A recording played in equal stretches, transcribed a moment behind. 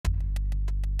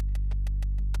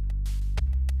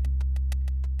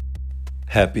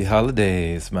Happy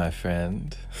holidays, my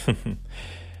friend.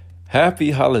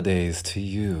 Happy holidays to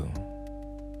you.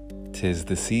 'Tis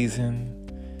the season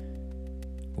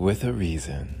with a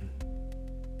reason.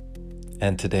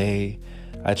 And today,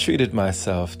 I treated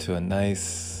myself to a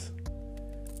nice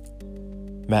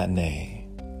matinee,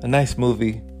 a nice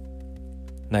movie,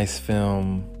 nice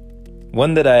film,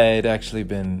 one that I had actually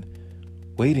been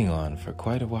waiting on for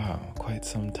quite a while, quite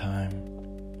some time.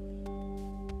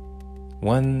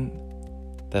 One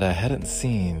that I hadn't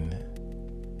seen,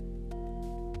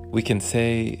 we can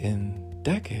say, in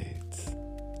decades.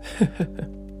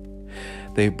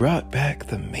 They brought back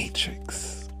The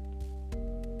Matrix.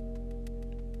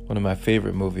 One of my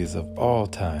favorite movies of all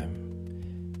time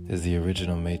is the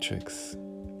original Matrix.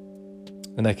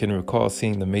 And I can recall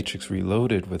seeing The Matrix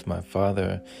Reloaded with my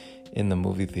father in the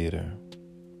movie theater.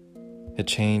 It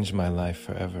changed my life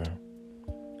forever.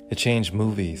 It changed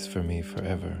movies for me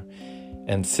forever.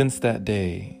 And since that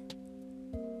day,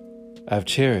 I've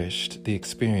cherished the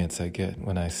experience I get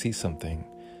when I see something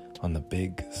on the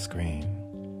big screen.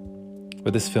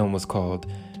 But this film was called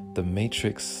The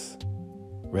Matrix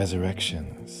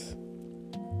Resurrections.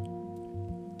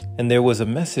 And there was a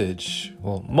message,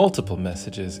 well, multiple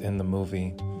messages in the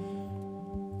movie.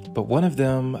 But one of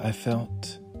them I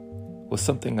felt was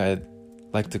something I'd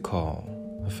like to call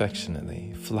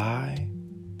affectionately, fly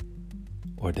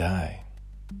or die.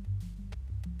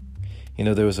 You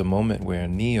know, there was a moment where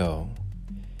Neo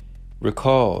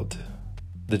recalled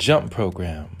the jump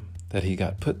program that he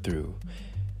got put through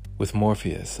with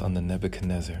Morpheus on the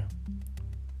Nebuchadnezzar,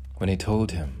 when he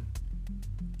told him,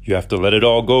 "You have to let it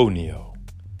all go, Neo.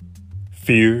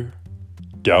 Fear,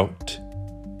 doubt,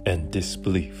 and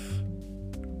disbelief.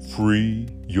 Free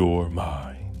your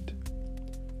mind."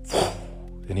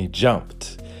 And he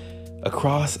jumped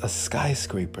across a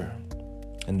skyscraper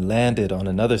and landed on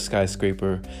another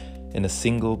skyscraper in a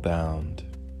single bound,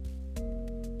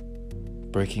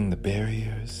 breaking the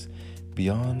barriers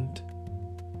beyond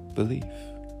belief.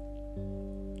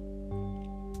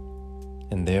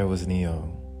 And there was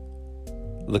Neo,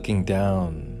 looking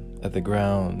down at the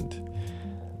ground,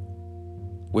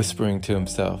 whispering to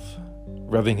himself,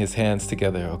 rubbing his hands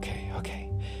together, okay,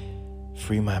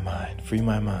 free my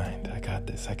mind, I got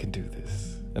this, I can do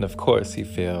this. And of course he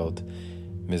failed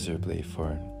miserably,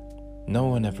 for no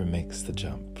one ever makes the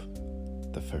jump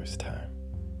the first time.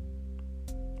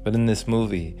 But in this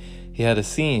movie, he had a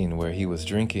scene where he was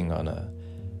drinking on a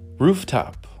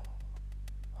rooftop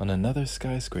on another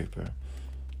skyscraper,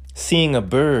 seeing a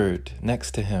bird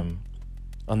next to him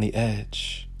on the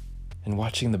edge and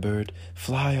watching the bird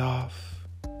fly off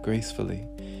gracefully,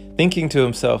 thinking to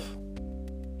himself,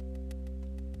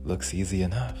 looks easy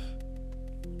enough,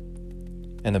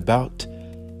 and about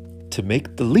to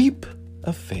make the leap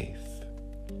of faith.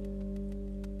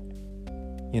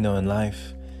 You know, in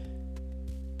life,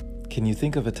 can you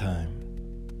think of a time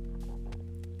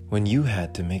when you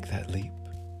had to make that leap?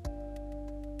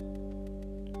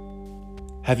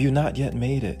 Have you not yet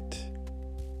made it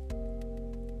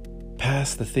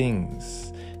past the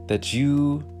things that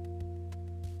you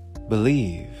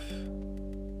believe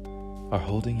are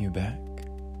holding you back?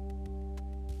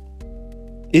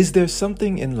 Is there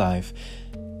something in life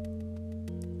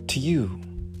to you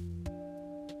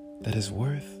that is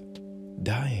worth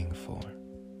dying for?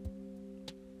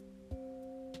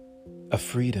 A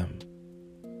freedom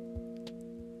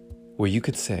where you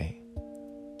could say,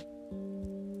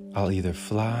 I'll either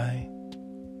fly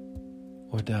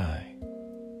or die.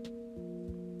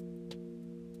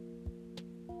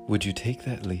 Would you take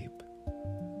that leap?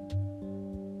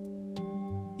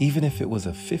 Even if it was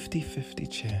a 50-50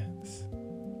 chance,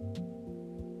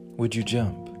 would you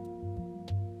jump,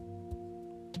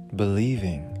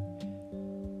 believing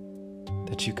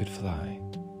that you could fly?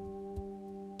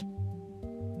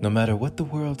 No matter what the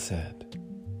world said,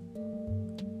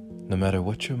 no matter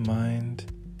what your mind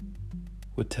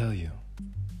would tell you,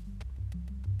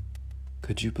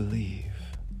 could you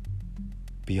believe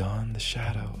beyond the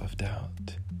shadow of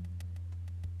doubt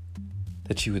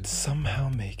that you would somehow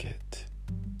make it?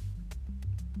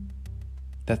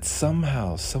 That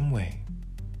somehow, some way,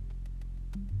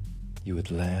 you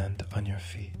would land on your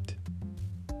feet.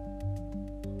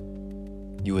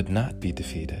 You would not be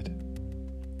defeated.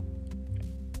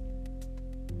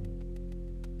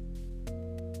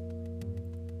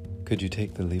 Could you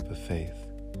take the leap of faith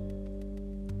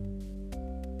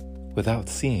without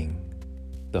seeing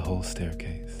the whole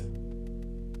staircase?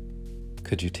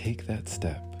 Could you take that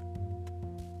step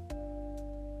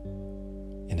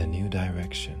in a new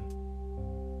direction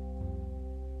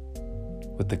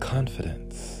with the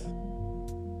confidence,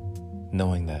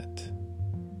 knowing that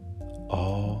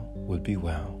all would be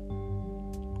well,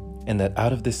 and that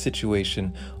out of this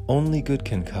situation only good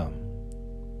can come.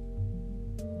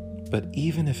 But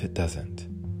even if it doesn't,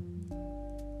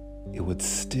 it would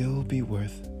still be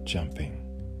worth jumping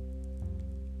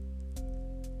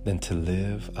than to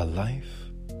live a life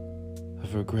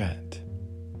of regret,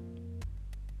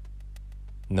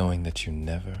 knowing that you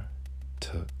never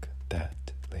took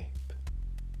that leap.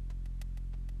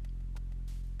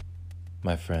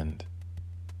 My friend,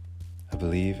 I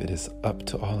believe it is up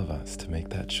to all of us to make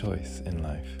that choice in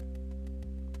life.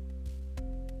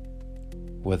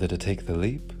 Whether to take the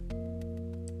leap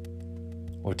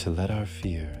or to let our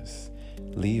fears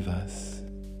leave us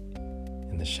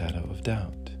in the shadow of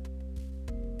doubt,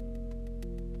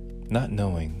 not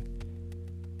knowing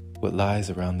what lies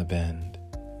around the bend,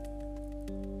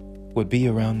 what be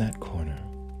around that corner.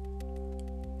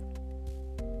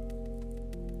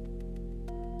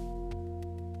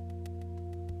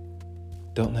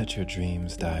 Don't let your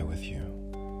dreams die with you.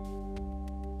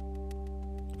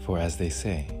 For as they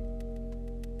say,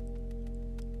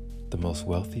 the most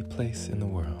wealthy place in the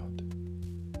world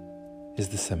is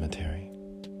the cemetery.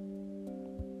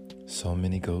 So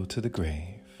many go to the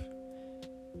grave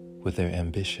with their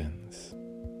ambitions,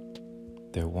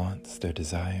 their wants, their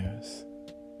desires,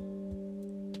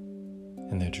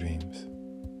 and their dreams.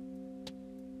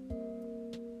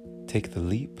 Take the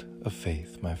leap of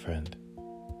faith, my friend.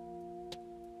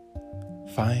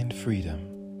 Find freedom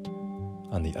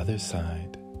on the other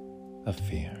side of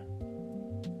fear.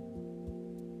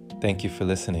 Thank you for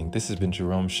listening. This has been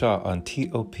Jerome Shaw on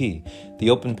TOP, the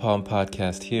Open Palm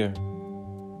Podcast here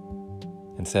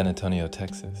in San Antonio,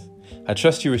 Texas. I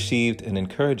trust you received an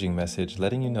encouraging message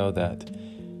letting you know that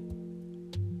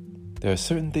there are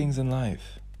certain things in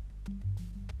life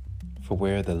for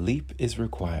where the leap is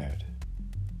required,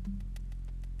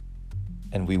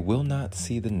 and we will not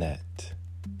see the net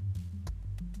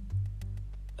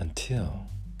until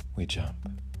we jump.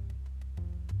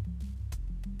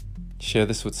 Share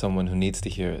this with someone who needs to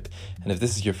hear it. And if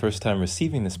this is your first time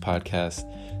receiving this podcast,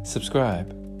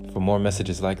 subscribe for more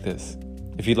messages like this.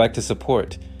 If you'd like to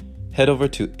support, head over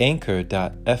to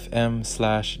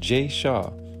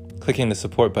anchor.fm/jshaw. Clicking the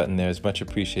support button there is much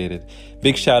appreciated.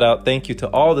 Big shout out, thank you to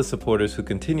all the supporters who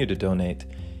continue to donate,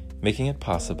 making it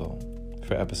possible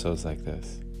for episodes like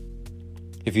this.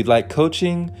 If you'd like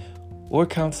coaching or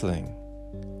counseling,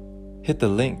 hit the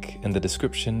link in the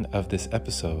description of this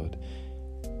episode,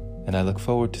 and I look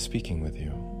forward to speaking with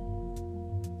you.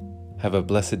 Have a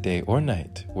blessed day or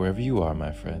night wherever you are,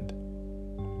 my friend.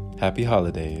 Happy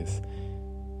holidays,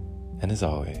 and as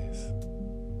always,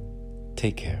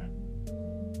 take care.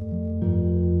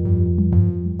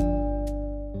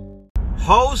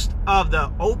 Host of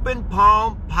the Open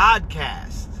Palm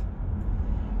Podcast.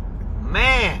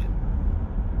 Man,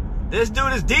 this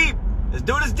dude is deep.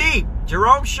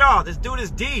 Jerome Shaw, this dude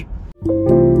is deep.